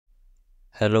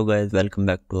Hello guys, welcome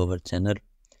back to our channel.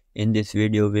 In this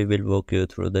video we will walk you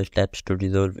through the steps to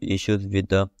resolve issues with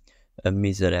the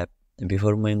Meijer app.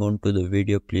 Before moving on to the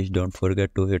video, please don't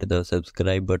forget to hit the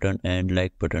subscribe button and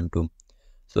like button too.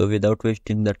 So without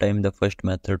wasting the time, the first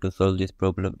method to solve this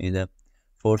problem is a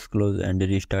force close and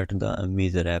restart the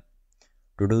Meijer app.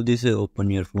 To do this, open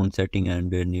your phone setting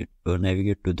and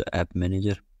navigate to the app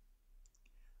manager.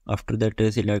 After that,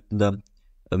 select the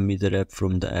Meijer app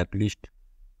from the app list.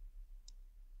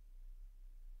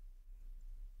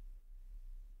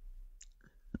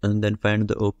 And then find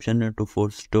the option to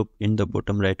force stop in the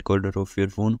bottom right corner of your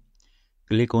phone.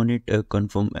 Click on it,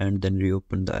 confirm, and then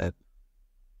reopen the app.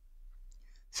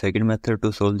 Second method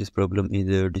to solve this problem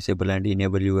is disable and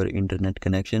enable your internet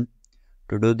connection.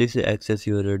 To do this, access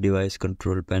your device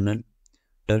control panel,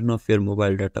 turn off your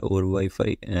mobile data or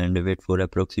Wi-Fi and wait for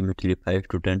approximately 5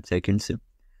 to 10 seconds.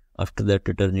 After that,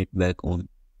 turn it back on.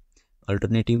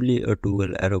 Alternatively,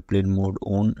 toggle aeroplane mode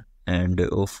on and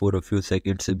off for a few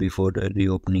seconds before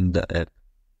reopening the app.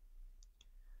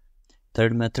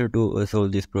 Third method to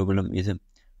solve this problem is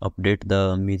update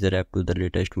the Meijer app to the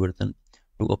latest version.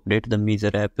 To update the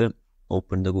Meijer app,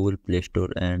 open the Google Play Store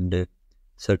and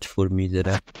search for Meijer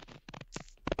app.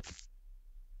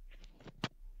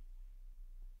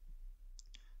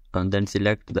 And then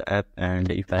select the app,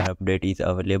 and if an update is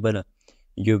available,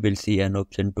 you will see an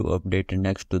option to update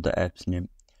next to the app's name.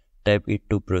 Tap it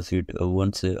to proceed.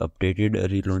 Once updated,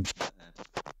 relaunch the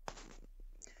app.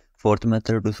 Fourth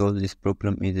method to solve this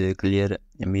problem is clear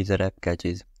Meijer app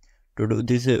caches. To do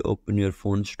this, open your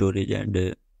phone storage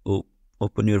and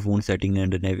open your phone setting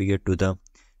and navigate to the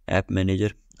app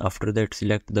manager. After that,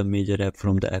 select the Meijer app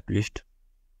from the app list.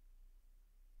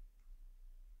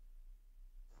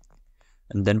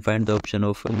 And then find the option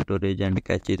of storage and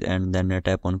caches and then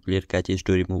tap on clear caches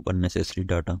to remove unnecessary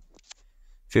data.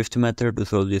 Fifth method to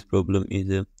solve this problem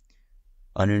is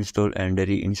uninstall and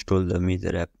reinstall the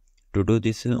Meijer app. To do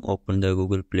this, open the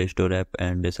Google Play Store app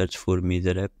and search for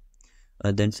Meijer app.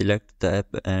 Then select the app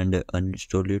and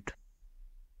uninstall it.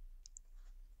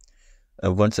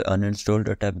 Once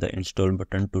uninstalled, tap the install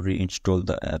button to reinstall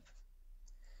the app.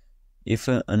 If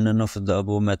none of the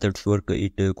above methods work,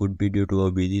 it could be due to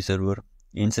a busy server.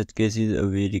 In such cases,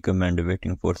 we recommend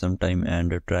waiting for some time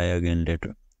and try again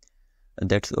later.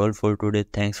 That's all for today.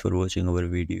 Thanks for watching our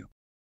video.